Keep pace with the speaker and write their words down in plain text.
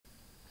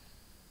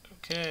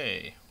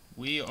Okay,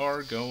 we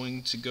are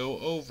going to go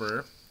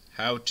over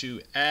how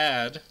to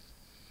add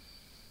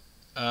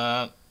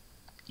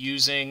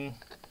using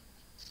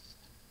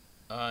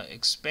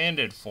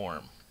expanded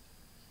form.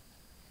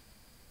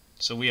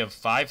 So we have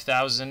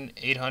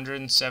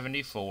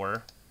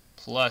 5,874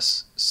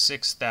 plus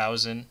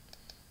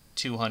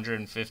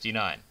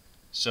 6,259.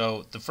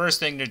 So the first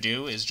thing to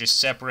do is just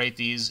separate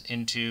these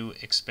into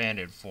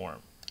expanded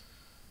form.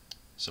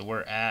 So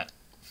we're at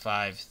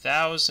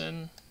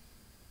 5,000.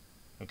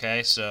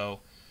 Okay, so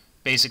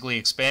basically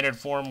expanded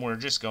form, we're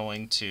just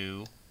going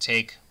to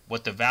take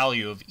what the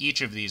value of each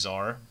of these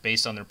are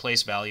based on their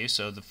place value.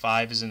 So the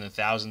 5 is in the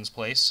thousands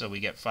place, so we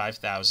get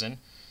 5,000.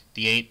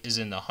 The 8 is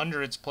in the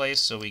hundreds place,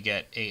 so we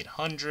get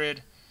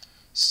 800.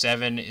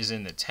 7 is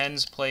in the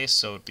tens place,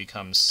 so it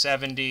becomes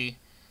 70.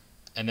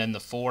 And then the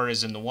 4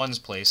 is in the ones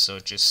place, so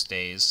it just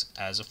stays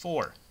as a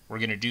 4. We're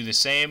going to do the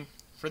same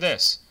for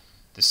this.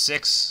 The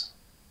 6,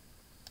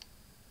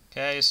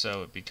 okay,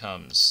 so it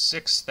becomes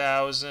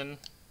 6,000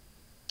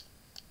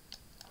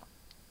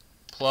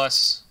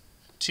 plus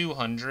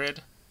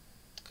 200,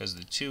 because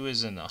the 2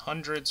 is in the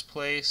hundreds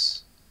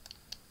place,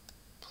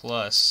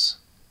 plus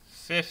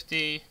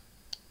 50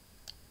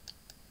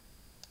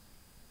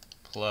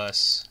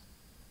 plus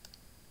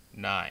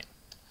 9.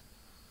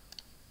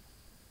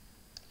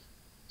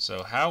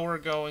 So how we're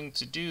going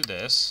to do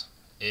this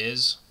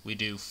is we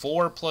do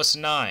 4 plus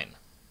 9.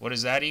 What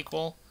does that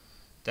equal?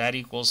 That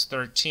equals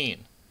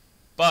 13.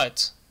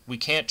 But we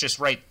can't just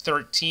write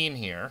 13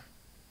 here,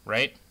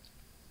 right?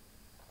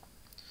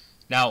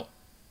 Now,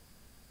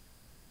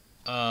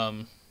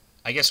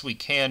 I guess we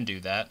can do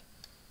that.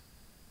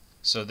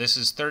 So this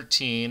is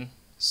 13.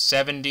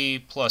 70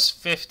 plus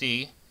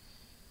 50.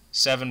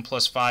 7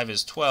 plus 5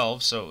 is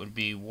 12, so it would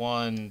be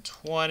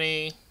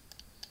 120.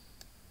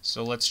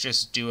 So let's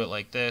just do it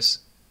like this.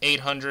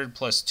 800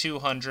 plus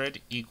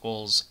 200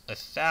 equals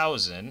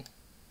 1,000.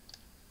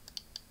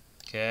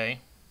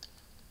 Okay.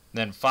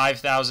 Then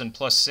 5,000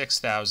 plus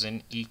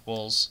 6,000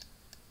 equals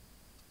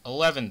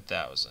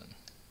 11,000.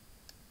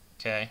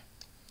 Okay.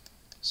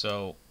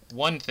 So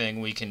one thing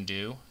we can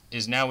do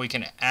is now we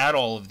can add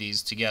all of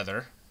these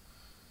together.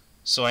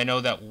 So I know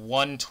that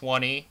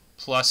 120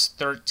 plus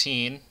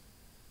 13.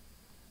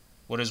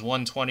 What is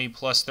 120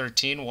 plus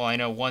 13? Well, I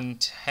know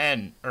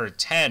 10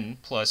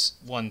 plus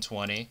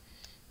 120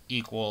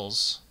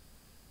 equals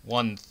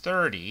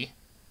 130,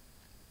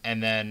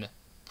 and then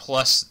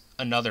plus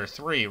another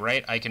 3,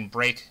 right? I can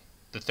break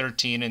the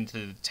 13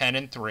 into the 10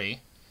 and 3.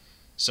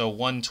 So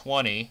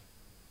 120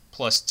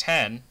 plus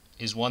 10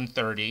 is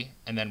 130,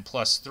 and then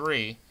plus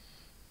 3,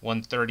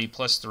 130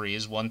 plus 3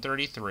 is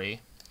 133,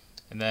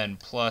 and then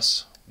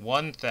plus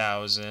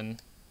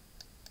 1,000,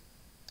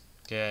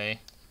 okay,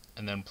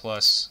 and then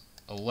plus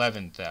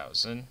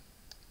 11,000.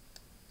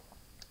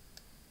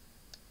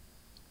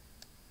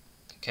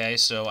 Okay,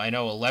 so I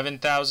know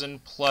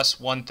 11,000 plus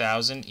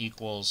 1,000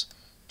 equals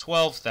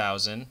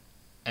 12,000,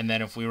 and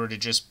then if we were to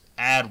just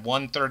add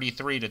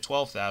 133 to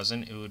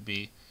 12,000, it would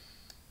be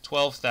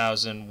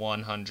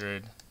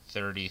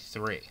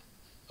 12,133.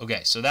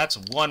 Okay, so that's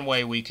one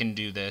way we can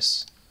do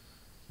this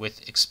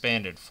with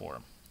expanded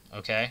form.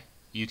 Okay,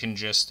 you can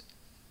just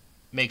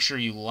make sure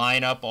you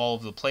line up all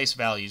of the place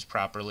values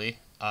properly,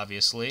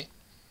 obviously.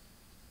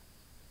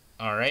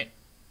 Alright,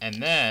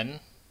 and then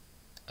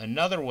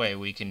another way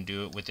we can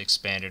do it with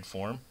expanded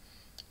form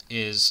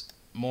is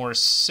more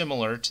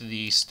similar to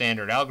the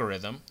standard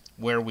algorithm,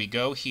 where we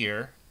go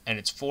here and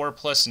it's 4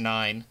 plus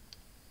 9,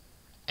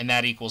 and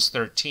that equals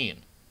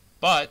 13.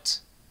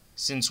 But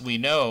since we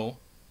know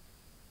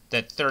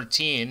that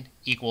 13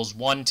 equals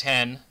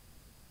 110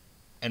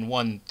 and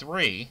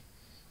 13,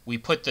 we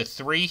put the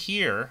 3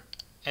 here,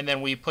 and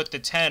then we put the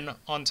 10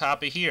 on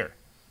top of here.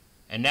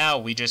 And now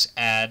we just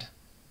add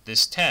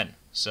this 10.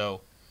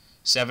 So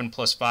 7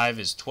 plus 5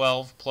 is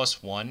 12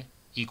 plus 1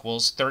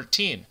 equals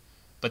 13.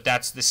 But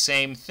that's the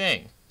same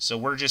thing. So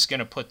we're just going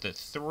to put the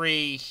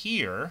 3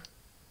 here.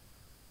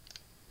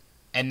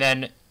 And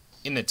then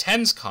in the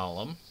tens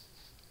column,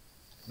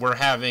 we're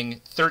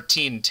having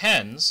 13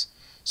 tens.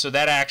 So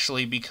that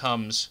actually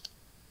becomes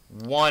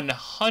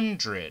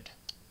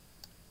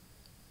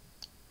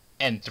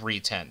 103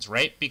 tens,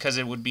 right? Because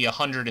it would be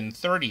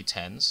 130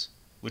 tens,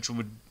 which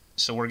would,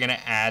 so we're going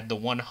to add the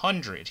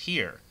 100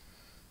 here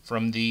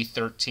from the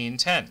 13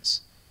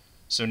 tens.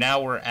 So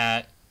now we're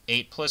at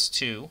 8 plus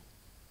 2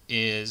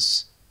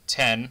 is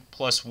 10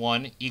 plus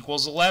 1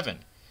 equals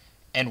 11.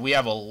 And we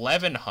have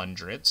 11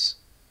 hundreds,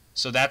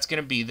 so that's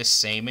going to be the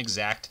same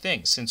exact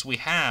thing. Since we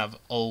have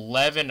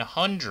 11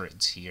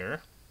 hundreds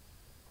here,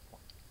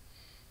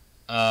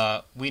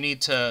 we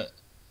need to,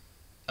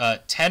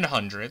 10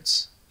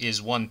 hundreds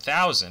is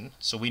 1,000,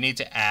 so we need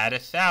to add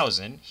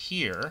 1,000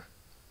 here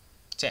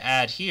to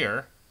add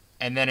here,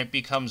 and then it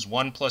becomes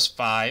 1 plus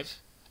 5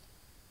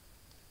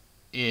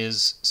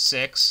 is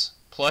 6,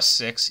 plus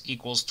 6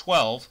 equals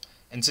 12,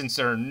 and since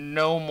there are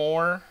no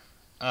more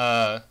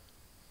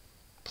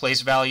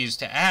place values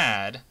to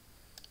add,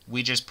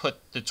 we just put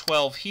the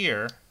 12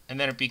 here, and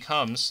then it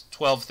becomes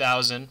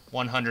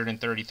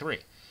 12,133.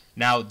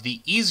 Now,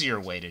 the easier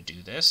way to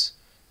do this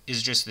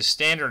is just the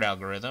standard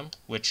algorithm,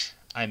 which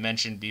I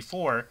mentioned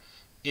before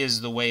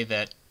is the way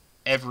that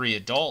every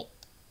adult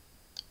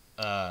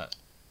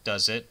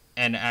does it,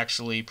 and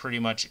actually pretty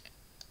much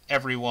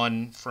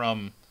everyone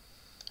from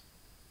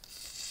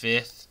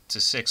 5th to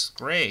 6th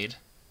grade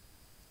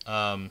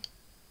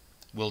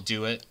will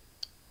do it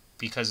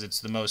because it's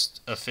the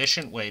most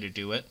efficient way to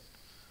do it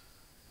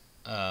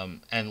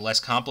and less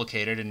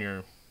complicated,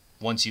 and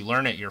once you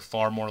learn it, you're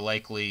far more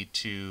likely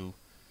to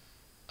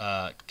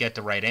get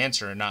the right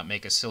answer and not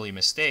make a silly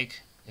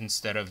mistake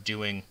instead of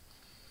doing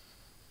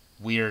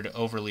weird,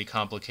 overly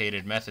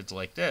complicated methods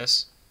like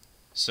this.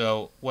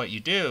 So what you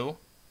do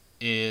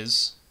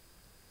is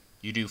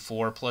you do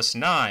 4 plus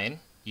 9.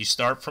 You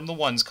start from the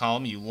ones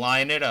column, you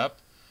line it up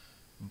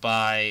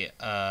by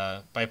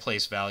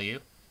place value.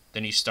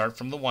 Then you start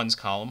from the ones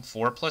column,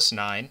 4 plus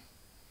 9.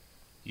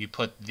 You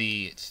put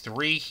the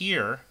 3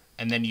 here,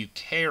 and then you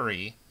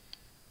carry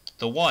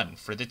the 1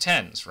 for the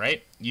tens,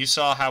 right? You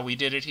saw how we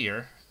did it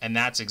here, and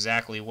that's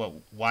exactly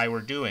why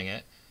we're doing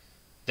it.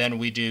 Then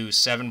we do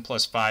 7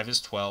 plus 5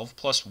 is 12,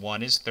 plus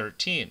 1 is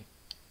 13.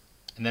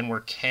 And then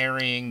we're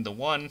carrying the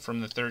 1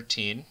 from the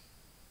 13.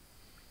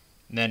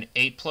 And then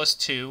 8 plus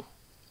 2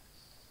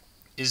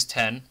 is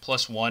 10,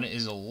 plus 1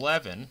 is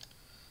 11.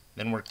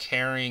 Then we're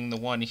carrying the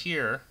 1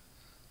 here,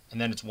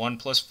 and then it's 1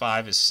 plus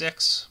 5 is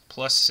 6,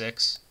 plus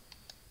 6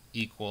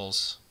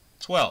 equals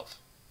 12.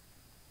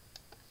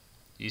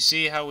 You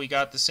see how we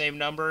got the same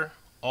number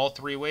all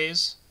 3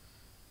 ways?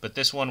 But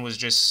this one was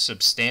just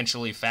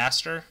substantially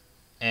faster,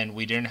 and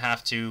we didn't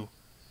have to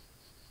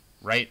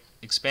write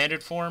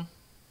expanded form.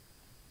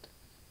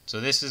 So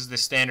this is the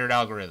standard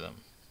algorithm.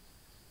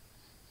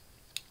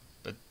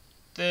 But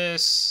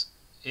this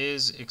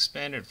is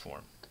expanded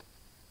form.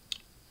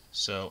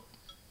 So,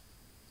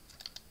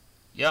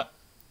 yep.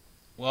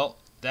 Well,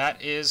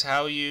 that is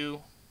how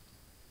you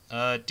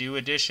do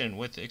addition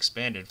with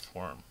expanded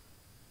form.